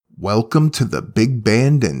Welcome to the Big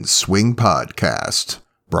Band and Swing Podcast,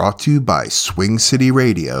 brought to you by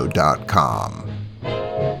SwingCityRadio.com.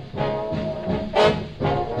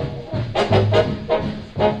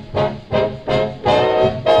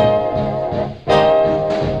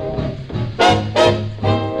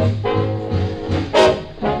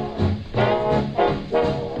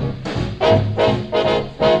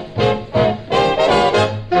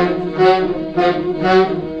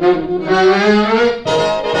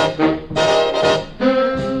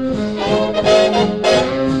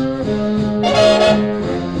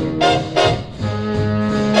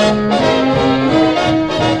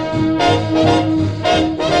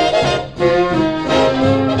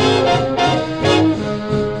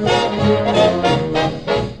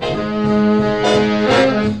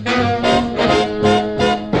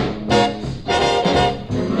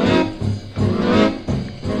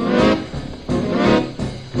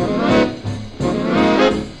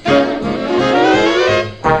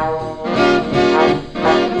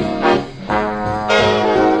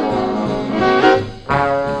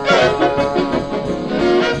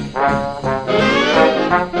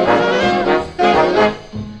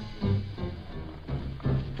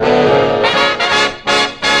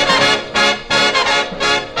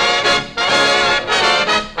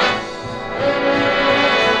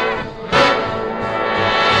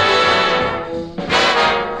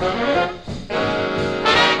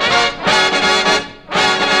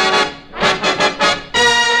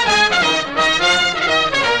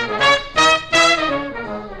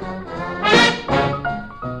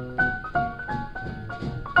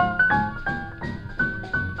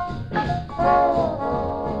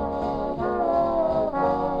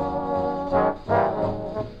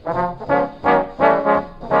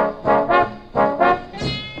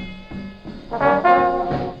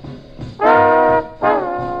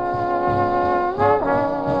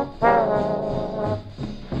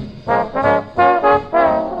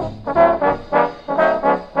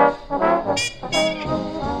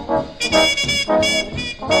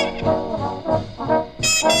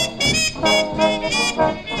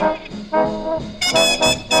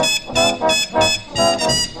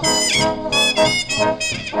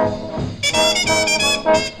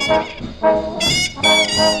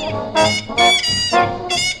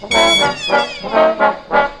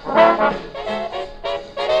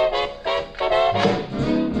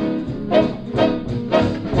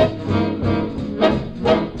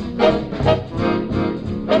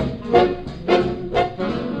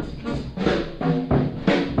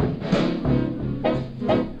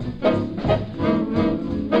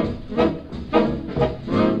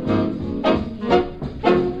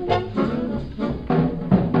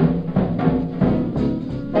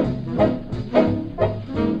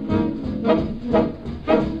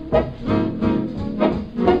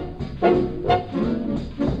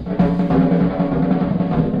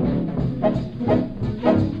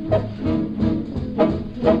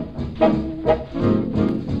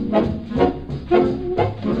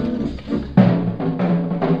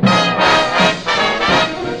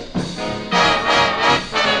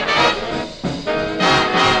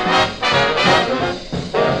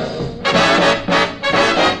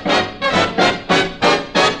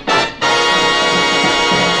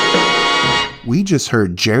 We just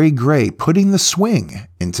heard Jerry Gray putting the swing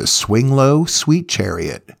into Swing Low, Sweet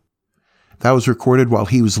Chariot. That was recorded while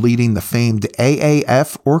he was leading the famed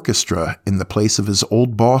AAF orchestra in the place of his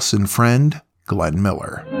old boss and friend, Glenn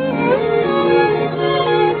Miller.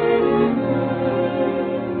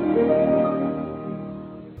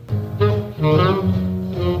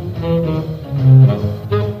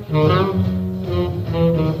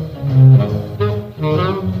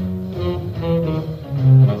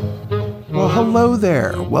 Hello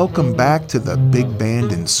there. Welcome back to the Big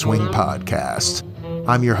Band and Swing Podcast.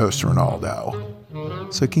 I'm your host,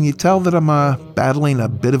 Ronaldo. So can you tell that I'm battling a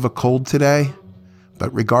bit of a cold today?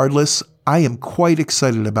 But regardless, I am quite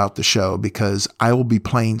excited about the show because I will be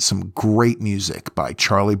playing some great music by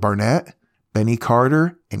Charlie Barnett, Benny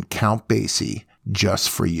Carter, and Count Basie just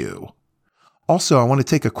for you. Also, I want to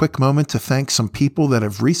take a quick moment to thank some people that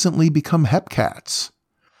have recently become Hepcats.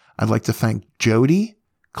 I'd like to thank Jody,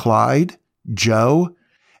 Clyde, Joe,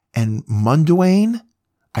 and Munduane.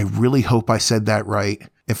 I really hope I said that right.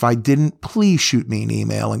 If I didn't, please shoot me an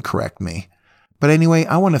email and correct me. But anyway,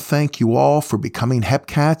 I want to thank you all for becoming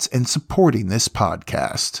Hepcats and supporting this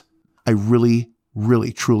podcast. I really,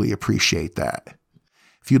 truly appreciate that.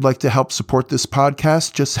 If you'd like to help support this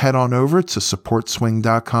podcast, just head on over to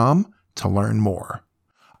supportswing.com to learn more.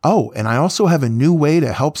 Oh, and I also have a new way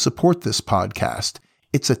to help support this podcast.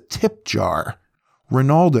 It's a tip jar.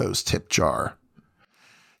 Ronaldo's tip jar.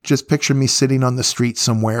 Just picture me sitting on the street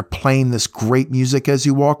somewhere playing this great music as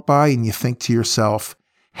you walk by, and you think to yourself,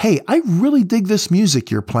 hey, I really dig this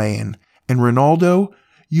music you're playing, and Ronaldo,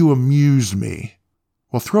 you amuse me.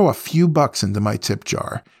 Well, throw a few bucks into my tip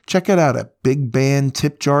jar. Check it out at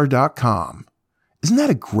bigbandtipjar.com. Isn't that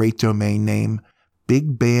a great domain name?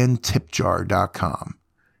 bigbandtipjar.com.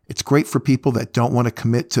 It's great for people that don't want to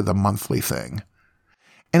commit to the monthly thing.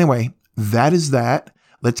 Anyway, that is that.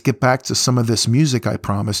 Let's get back to some of this music I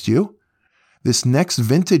promised you. This next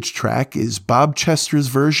vintage track is Bob Chester's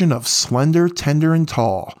version of Slender, Tender, and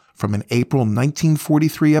Tall from an April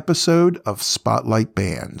 1943 episode of Spotlight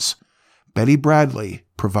Bands. Betty Bradley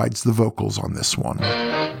provides the vocals on this one.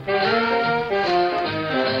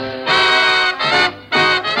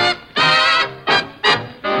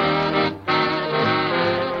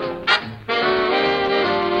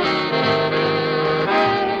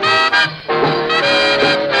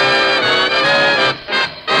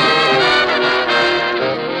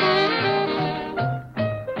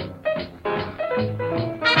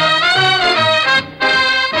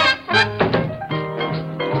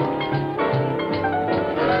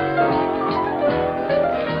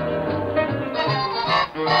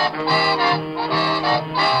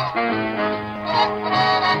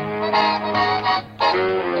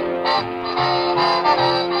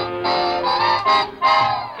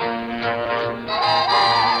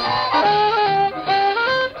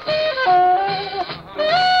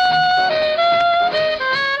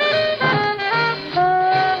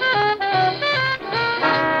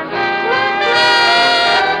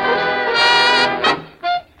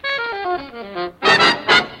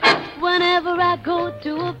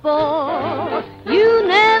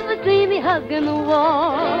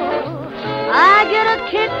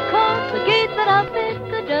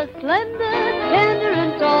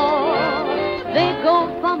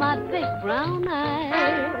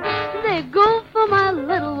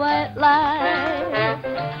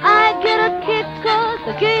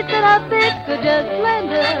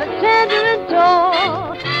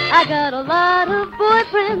 I got a lot of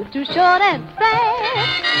boyfriends, too short and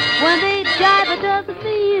fat. When they jive, it doesn't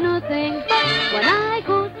mean a thing. But when I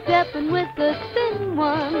go stepping with the thin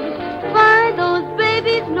ones, find those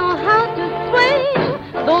babies know how to swing.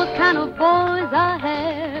 Those kind of boys I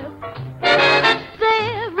have.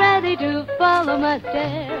 They're ready to follow my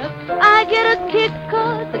steps. I get a kick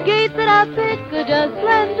 'cause the gates that I pick are just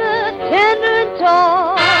slender, tender, and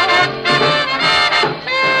tall.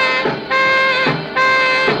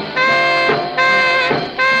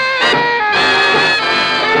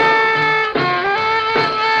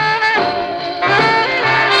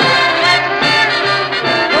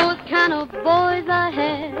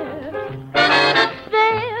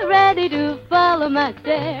 My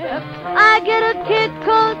steps. I get a kick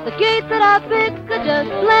 'cause the gates that I pick are just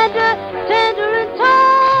slender, tender, and tall.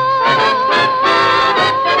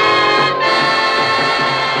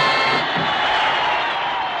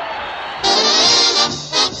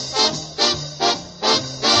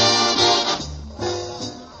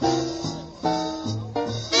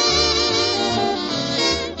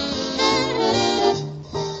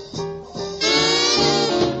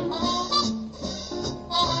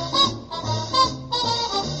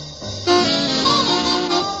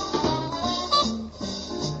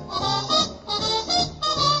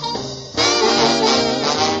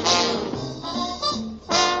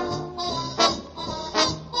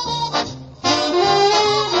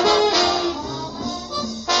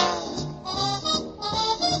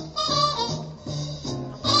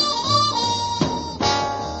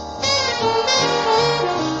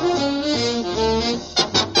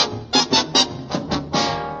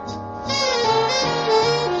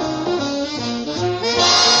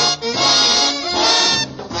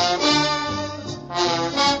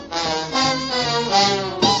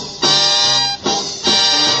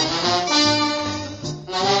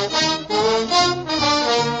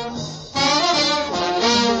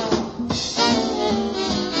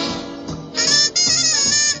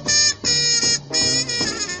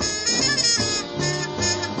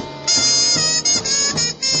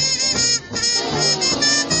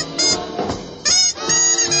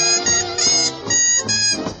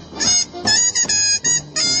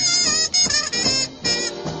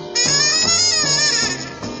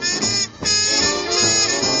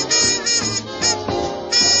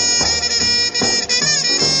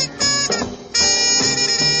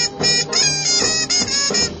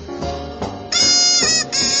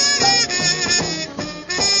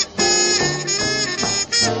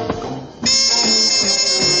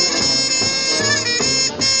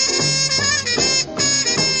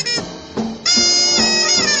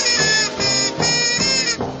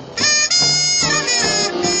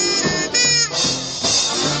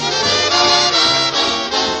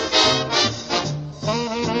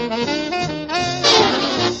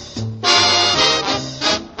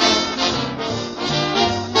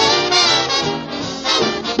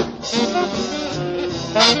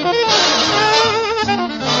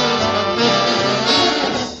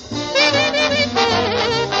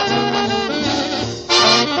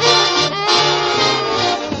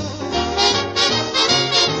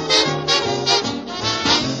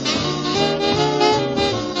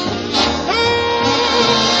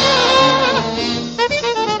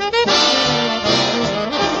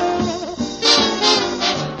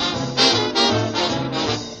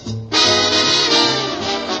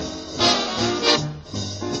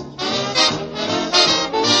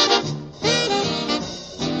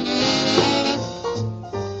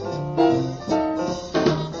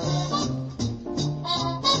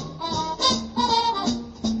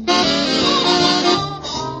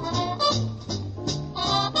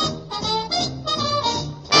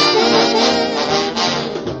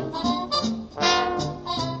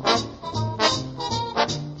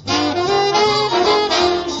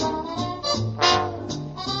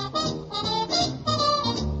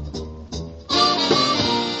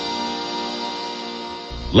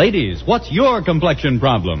 Ladies, what's your complexion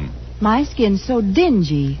problem? My skin's so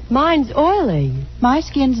dingy. Mine's oily. My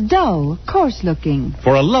skin's dull, coarse-looking.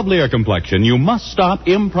 For a lovelier complexion, you must stop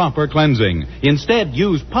improper cleansing. Instead,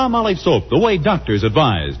 use Palmolive soap the way doctors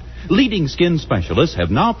advised. Leading skin specialists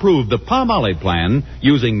have now proved the Palmolive plan,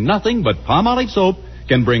 using nothing but Palmolive soap,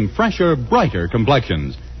 can bring fresher, brighter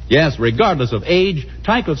complexions. Yes, regardless of age,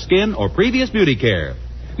 type of skin, or previous beauty care.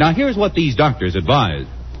 Now, here's what these doctors advise.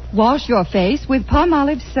 Wash your face with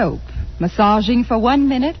Palmolive soap. Massaging for 1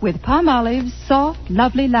 minute with Palmolive's soft,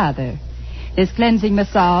 lovely lather. This cleansing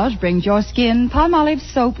massage brings your skin Palmolive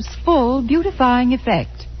soap's full beautifying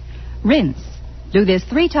effect. Rinse. Do this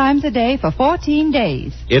 3 times a day for 14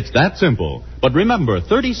 days. It's that simple. But remember,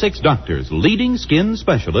 36 doctors, leading skin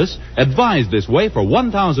specialists, advise this way for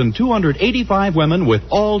 1,285 women with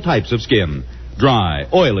all types of skin. Dry,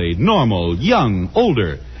 oily, normal, young,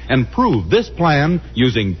 older. And prove this plan,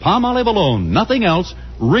 using Palmolive alone, nothing else,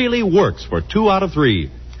 really works for 2 out of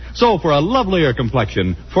 3. So for a lovelier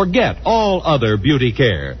complexion, forget all other beauty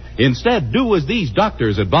care. Instead, do as these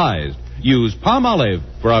doctors advised. Use Palmolive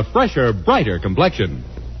for a fresher, brighter complexion.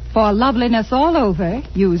 For loveliness all over,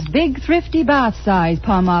 use big, thrifty bath-size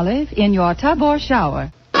Palmolive in your tub or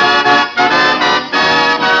shower.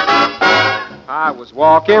 I was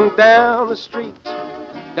walking down the street,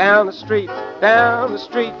 down the street, down the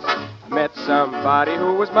street. I met somebody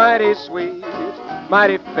who was mighty sweet,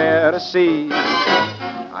 mighty fair to see.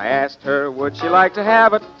 I asked her, would she like to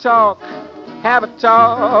have a talk,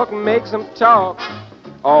 make some talk.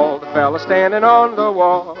 All the fellas standing on the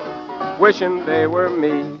wall, wishing they were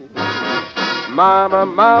me. Mama,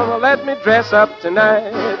 mama, let me dress up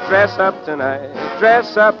tonight, dress up tonight,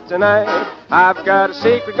 dress up tonight. I've got a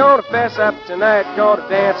secret, gonna fess up tonight, gonna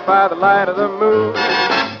dance by the light of the moon.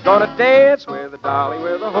 Gonna dance with a dolly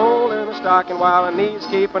with a hole in her stocking, while her knees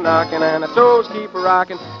keep a knocking and her toes keep a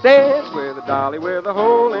rocking. Dance with a dolly with a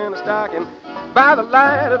hole in her stocking, by the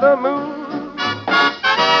light of the moon.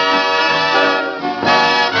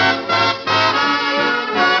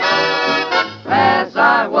 As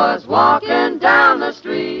I was walking down the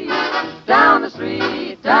street, down the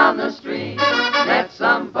street, down the street, met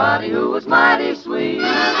somebody who was mighty sweet,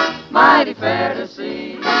 mighty fair to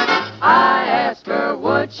see. I asked her,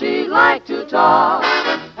 would she like to talk,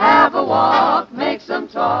 have a walk, make some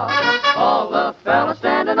talk. All the fellas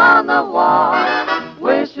standing on the wall,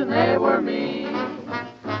 wishing they were me.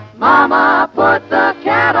 Mama, put the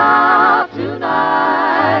cat out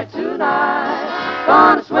tonight, tonight.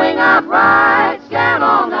 Gonna swing out right, scan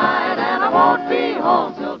all night, and I won't be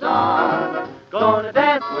home till dawn. Gonna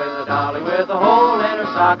dance with a dolly with a hole in her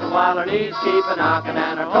stocking, while her knees keep a knocking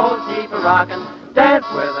and her toes keep a rocking. Dance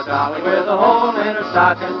with a dolly with a hole in her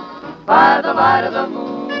stocking, by the light of the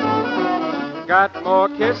moon. Got more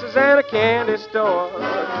kisses than a candy store,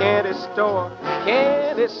 candy store,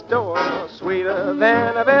 candy store. Sweeter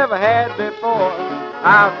than I've ever had before.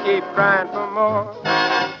 I'll keep crying for more.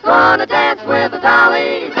 Gonna dance with a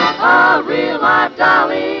dolly, a real live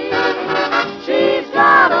dolly. She's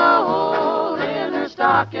got a hole in her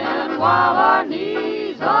stocking, while our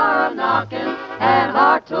knees are knocking and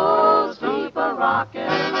our toes keep a rocking.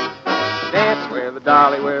 Dance with a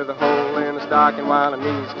dolly with a hole in the stocking, while her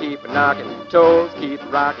knees keep a knocking, toes keep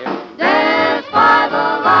rocking. Dance by the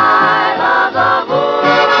light of the moon.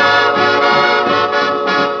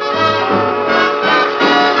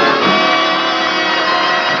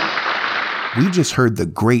 We just heard the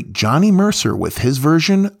great Johnny Mercer with his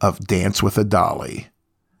version of Dance with a Dolly.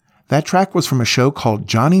 That track was from a show called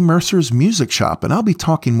Johnny Mercer's Music Shop, and I'll be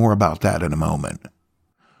talking more about that in a moment.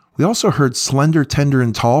 We also heard Slender, Tender,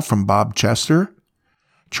 and Tall from Bob Chester.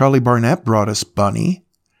 Charlie Barnett brought us Bunny.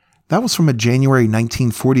 That was from a January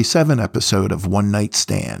 1947 episode of One Night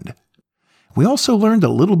Stand. We also learned a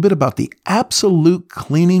little bit about the absolute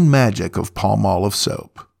cleaning magic of Palmolive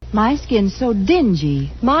soap. My skin's so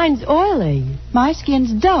dingy. Mine's oily. My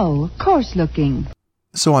skin's dull, coarse-looking.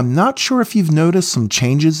 So I'm not sure if you've noticed some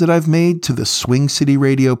changes that I've made to the Swing City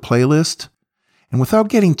Radio playlist. And without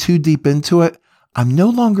getting too deep into it, I'm no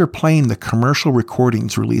longer playing the commercial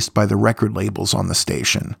recordings released by the record labels on the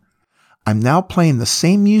station. I'm now playing the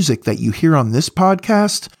same music that you hear on this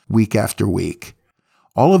podcast week after week.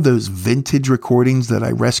 All of those vintage recordings that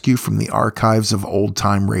I rescue from the archives of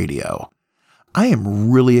old-time radio. I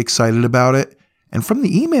am really excited about it, and from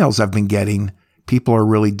the emails I've been getting, people are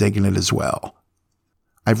really digging it as well.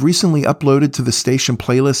 I've recently uploaded to the station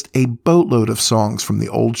playlist a boatload of songs from the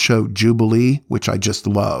old show Jubilee, which I just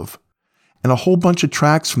love, and a whole bunch of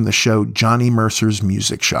tracks from the show Johnny Mercer's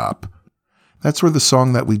Music Shop. That's where the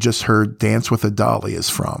song that we just heard, Dance with a Dolly, is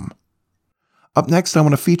from. Up next, I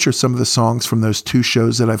want to feature some of the songs from those two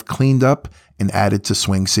shows that I've cleaned up and added to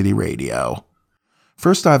Swing City Radio.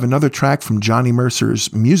 First, I have another track from Johnny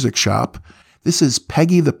Mercer's Music Shop. This is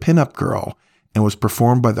Peggy the Pinup Girl and was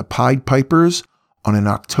performed by the Pied Pipers on an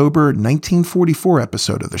October 1944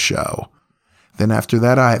 episode of the show. Then after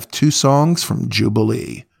that, I have two songs from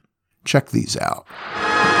Jubilee. Check these out.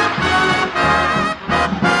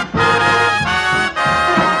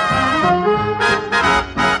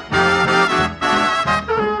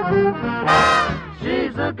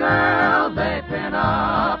 She's a girl they pin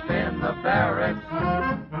up in the barracks.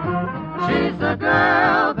 She's a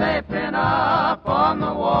girl they pin up on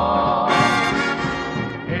the wall.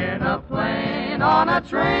 In a plane, on a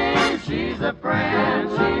train, she's a friend,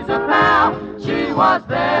 she's a pal. She was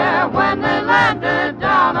there when they landed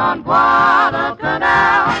down on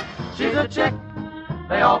Guadalcanal. She's a chick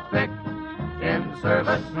they all pick in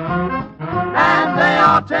service, and they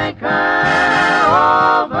all take her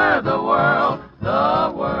over the world,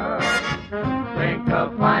 the world. Think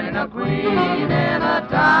of finding a queen in a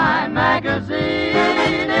dime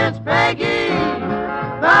magazine. It's Peggy,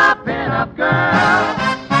 the pinup girl.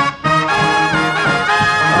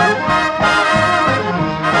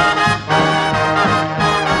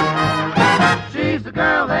 She's the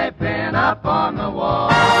girl they pin up on the wall.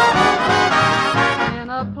 In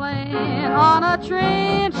a plane, on a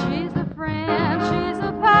train, she's a friend, she's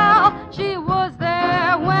a pal. She was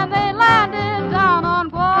there when they landed down on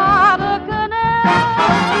Guadalcanal.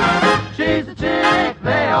 She's a chick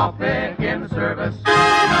they all pick in the service,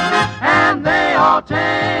 and they all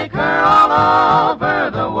take her all over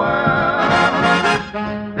the world.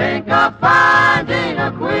 Think of finding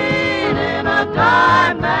a queen in a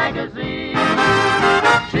dime magazine.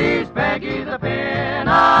 She's Peggy the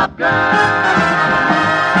pinup girl.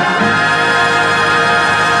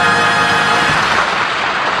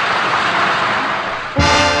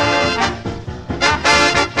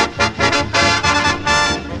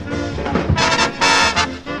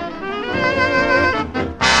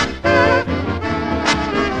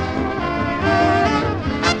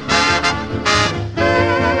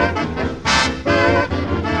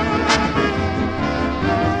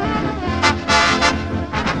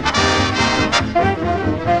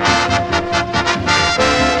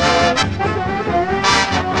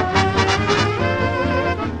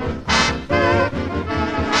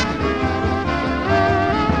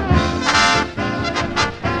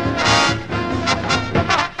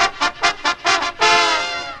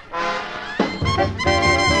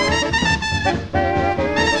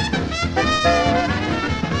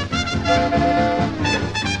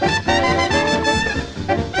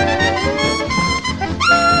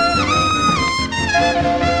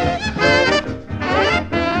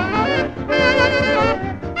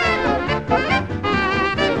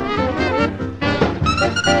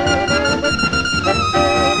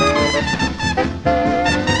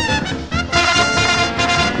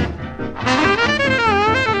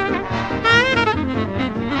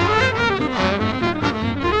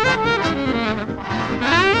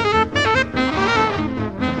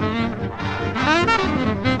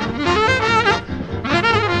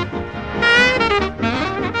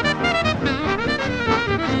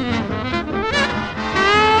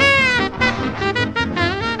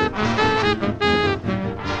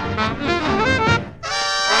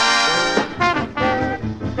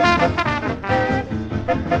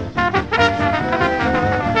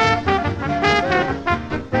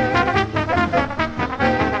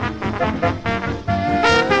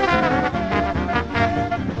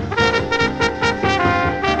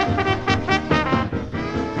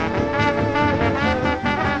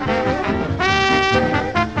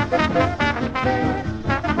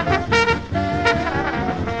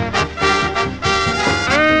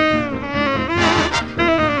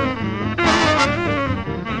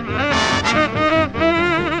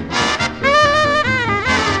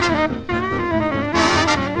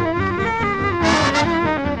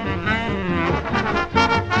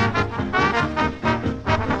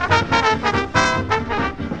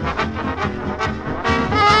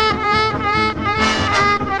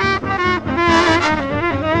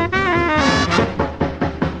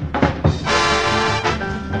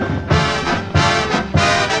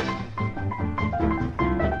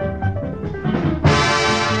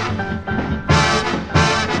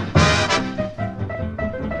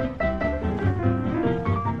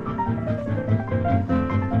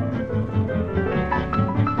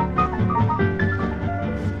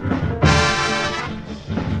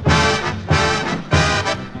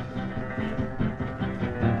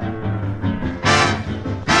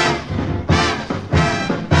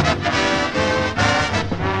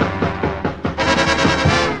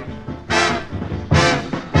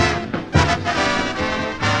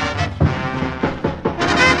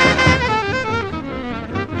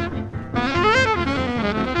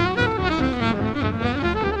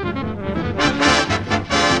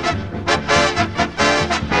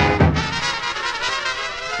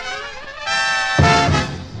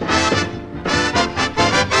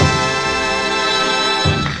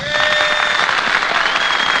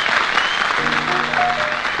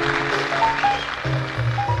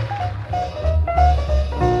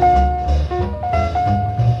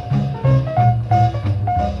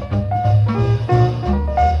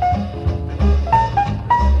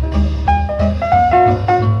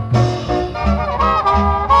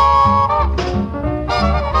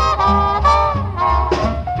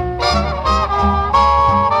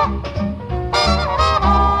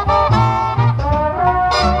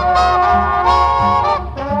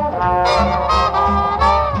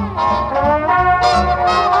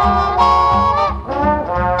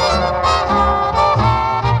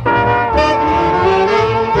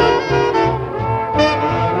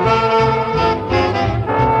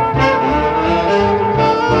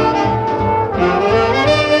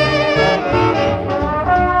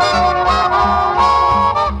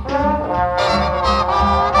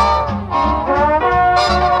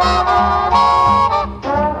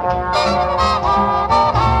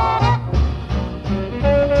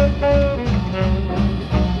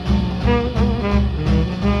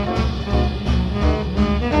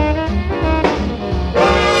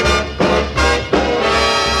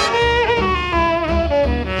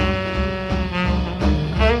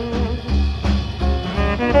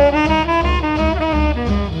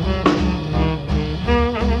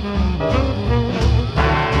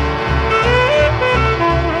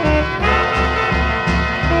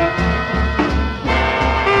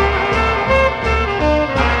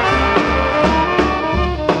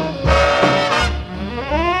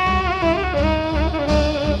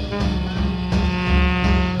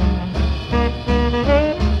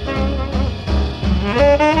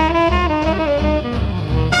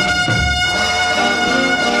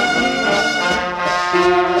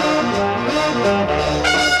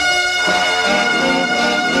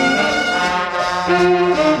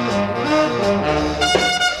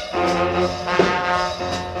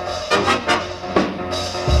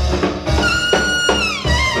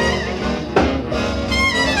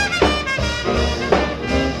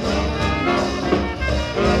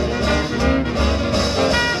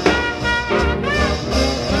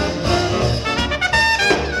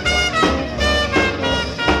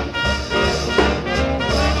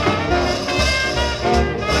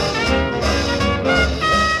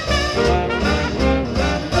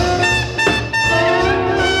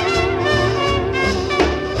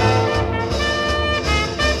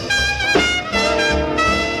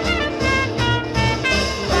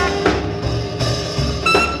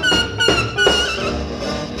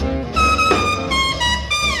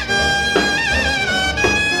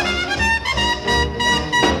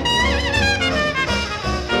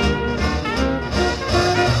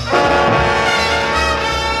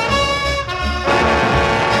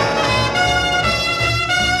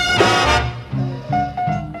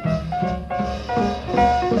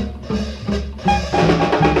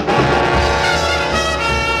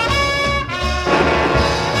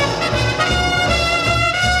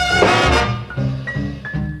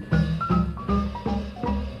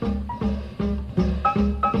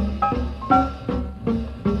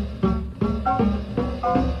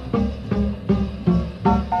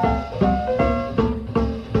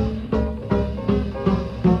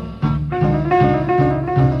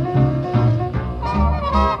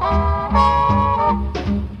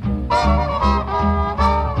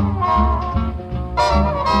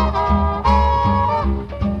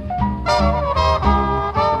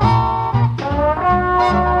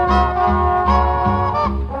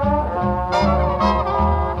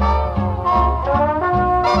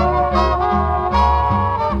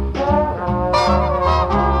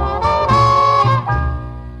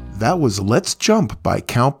 That was Let's Jump by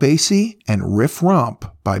Count Basie and Riff Romp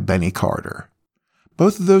by Benny Carter.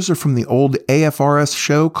 Both of those are from the old AFRS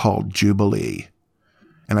show called Jubilee.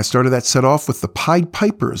 And I started that set off with the Pied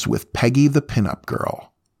Pipers with Peggy the Pinup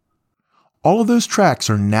Girl. All of those tracks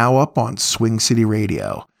are now up on Swing City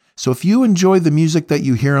Radio. So if you enjoy the music that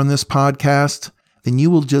you hear on this podcast, then you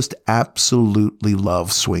will just absolutely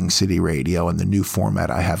love Swing City Radio and the new format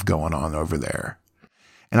I have going on over there.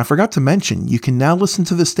 And I forgot to mention, you can now listen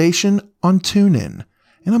to the station on TuneIn,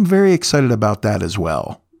 and I'm very excited about that as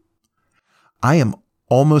well. I am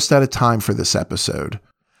almost out of time for this episode.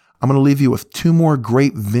 I'm going to leave you with 2 more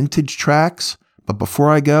great vintage tracks, but before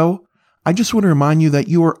I go, I just want to remind you that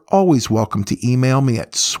you are always welcome to email me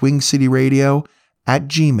at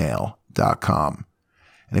swingcityradio@gmail.com.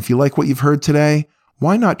 And if you like what you've heard today,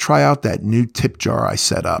 why not try out that new tip jar I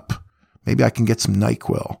set up? Maybe I can get some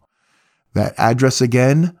NyQuil. That address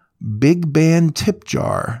again,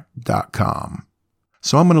 bigbandtipjar.com.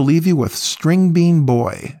 So I'm going to leave you with String Bean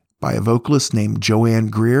Boy by a vocalist named Joanne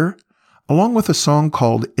Greer, along with a song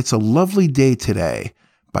called It's a Lovely Day Today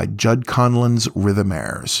by Judd Conlon's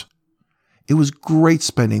Rhythmaires. It was great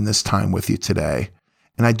spending this time with you today,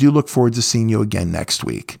 and I do look forward to seeing you again next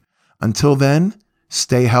week. Until then,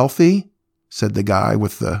 stay healthy, said the guy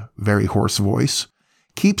with the very hoarse voice.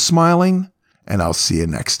 Keep smiling, and I'll see you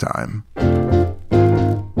next time.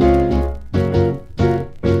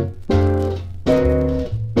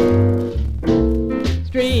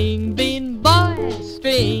 String bean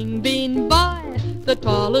boy, the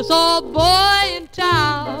tallest old boy in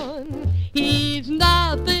town. He's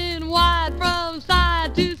nothing wide from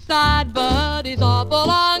side to side, but he's awful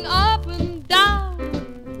long up and down.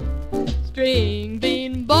 String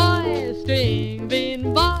bean boy,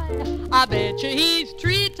 I bet you he's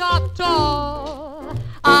treetop tall.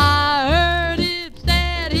 I heard it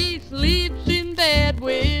said he sleeps in bed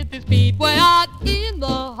with his feet way out in the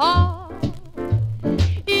hall.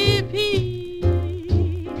 If he's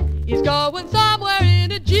going somewhere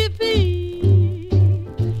in a jiffy,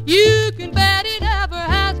 you can bet he never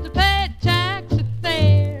has to pay taxi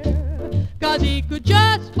fare, 'cause he could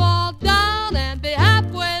just fall down and be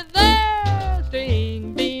halfway there.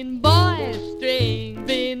 String bean boy,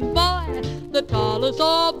 the tallest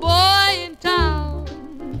old boy in town.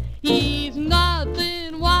 He's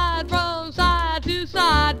nothing wide from side to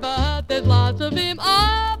side, but there's lots of him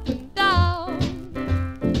up and down.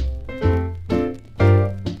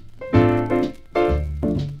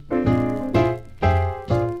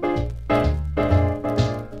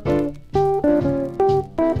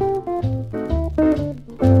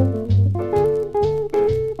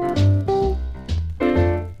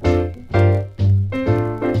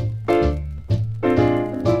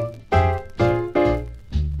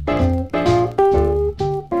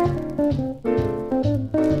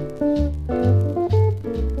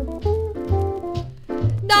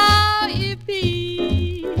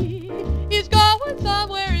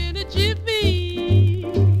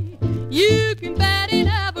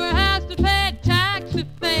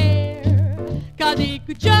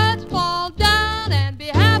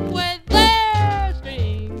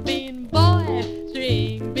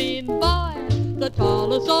 the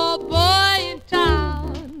tallest old boy in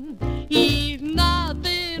town. He's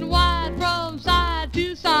nothing wide from side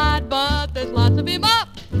to side, but there's lots of him up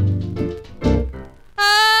and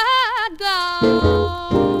down.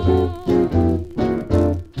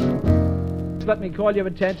 Let me call your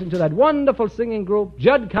attention to that wonderful singing group,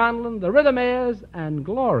 Judd Conlon, the Rhythmaires, and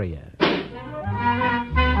Gloria.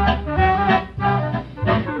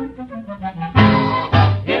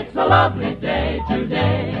 It's a lovely day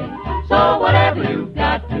today, so whatever you've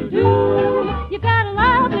got to do, You've got a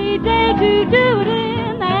lovely day to do it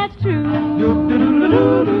in, that's true.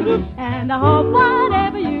 And I hope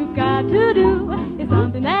whatever you've got to do is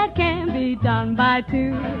something that can be done by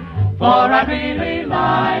two. for I'd really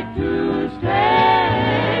like to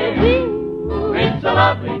stay. It's a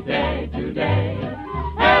lovely day today,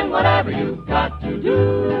 and whatever you've got to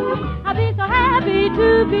do, I'll be so happy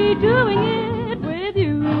to be doing it with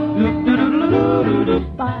you.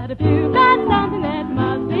 But if you've got something that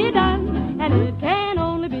must be done, and it can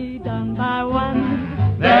only be done by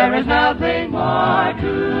one, there is nothing more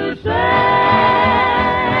to say.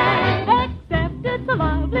 except it's a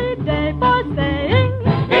lovely day for staying.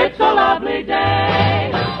 It's a lovely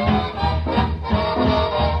day.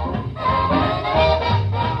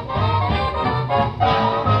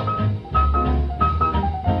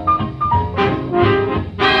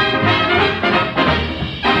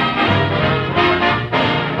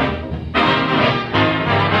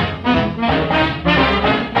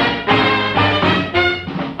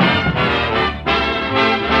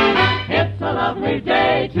 It's a lovely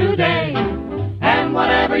day today, and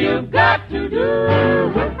whatever you've got to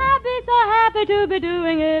do, I'd be so happy to be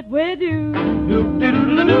doing it with you.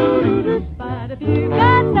 But if you've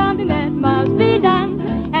got something that must be done,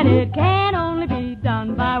 and it can only be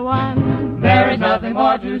done by one, there is nothing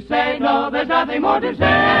more to say. No, there's nothing more to say.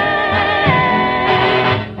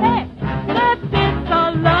 hey, that's it's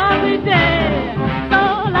a lovely day.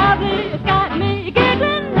 So lovely, it's got me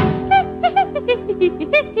giggling.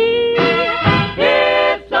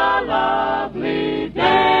 It's a lovely day.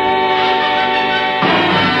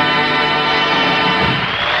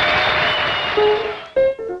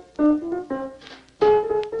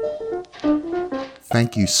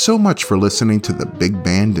 Thank you so much for listening to the Big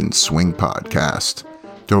Band and Swing podcast.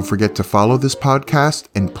 Don't forget to follow this podcast,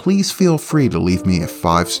 and please feel free to leave me a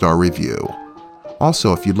 5-star review.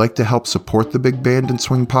 Also, if you'd like to help support the Big Band and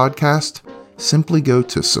Swing podcast, simply go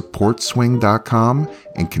to supportswing.com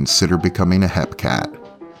and consider becoming a HEPCAT.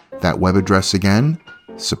 That web address again,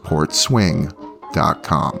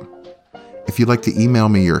 supportswing.com. If you'd like to email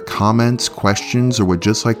me your comments, questions, or would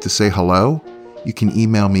just like to say hello, you can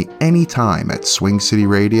email me anytime at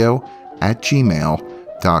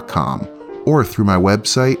swingcityradio@gmail.com or through my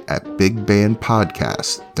website at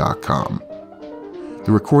bigbandpodcast.com.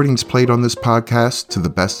 The recordings played on this podcast, to the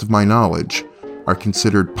best of my knowledge, are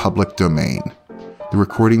considered public domain. The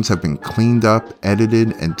recordings have been cleaned up,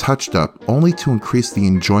 edited, and touched up only to increase the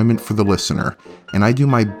enjoyment for the listener, and I do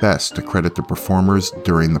my best to credit the performers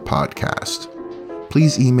during the podcast.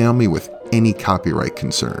 Please email me with any copyright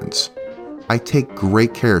concerns. I take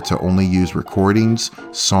great care to only use recordings,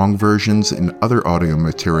 song versions, and other audio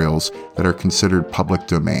materials that are considered public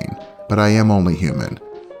domain, but I am only human,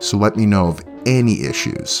 so let me know of any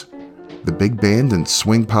issues. The Big Band and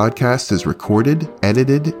Swing podcast is recorded,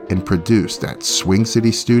 edited, and produced at Swing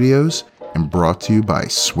City Studios and brought to you by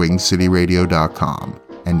SwingCityRadio.com.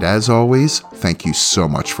 And as always, thank you so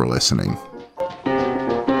much for listening.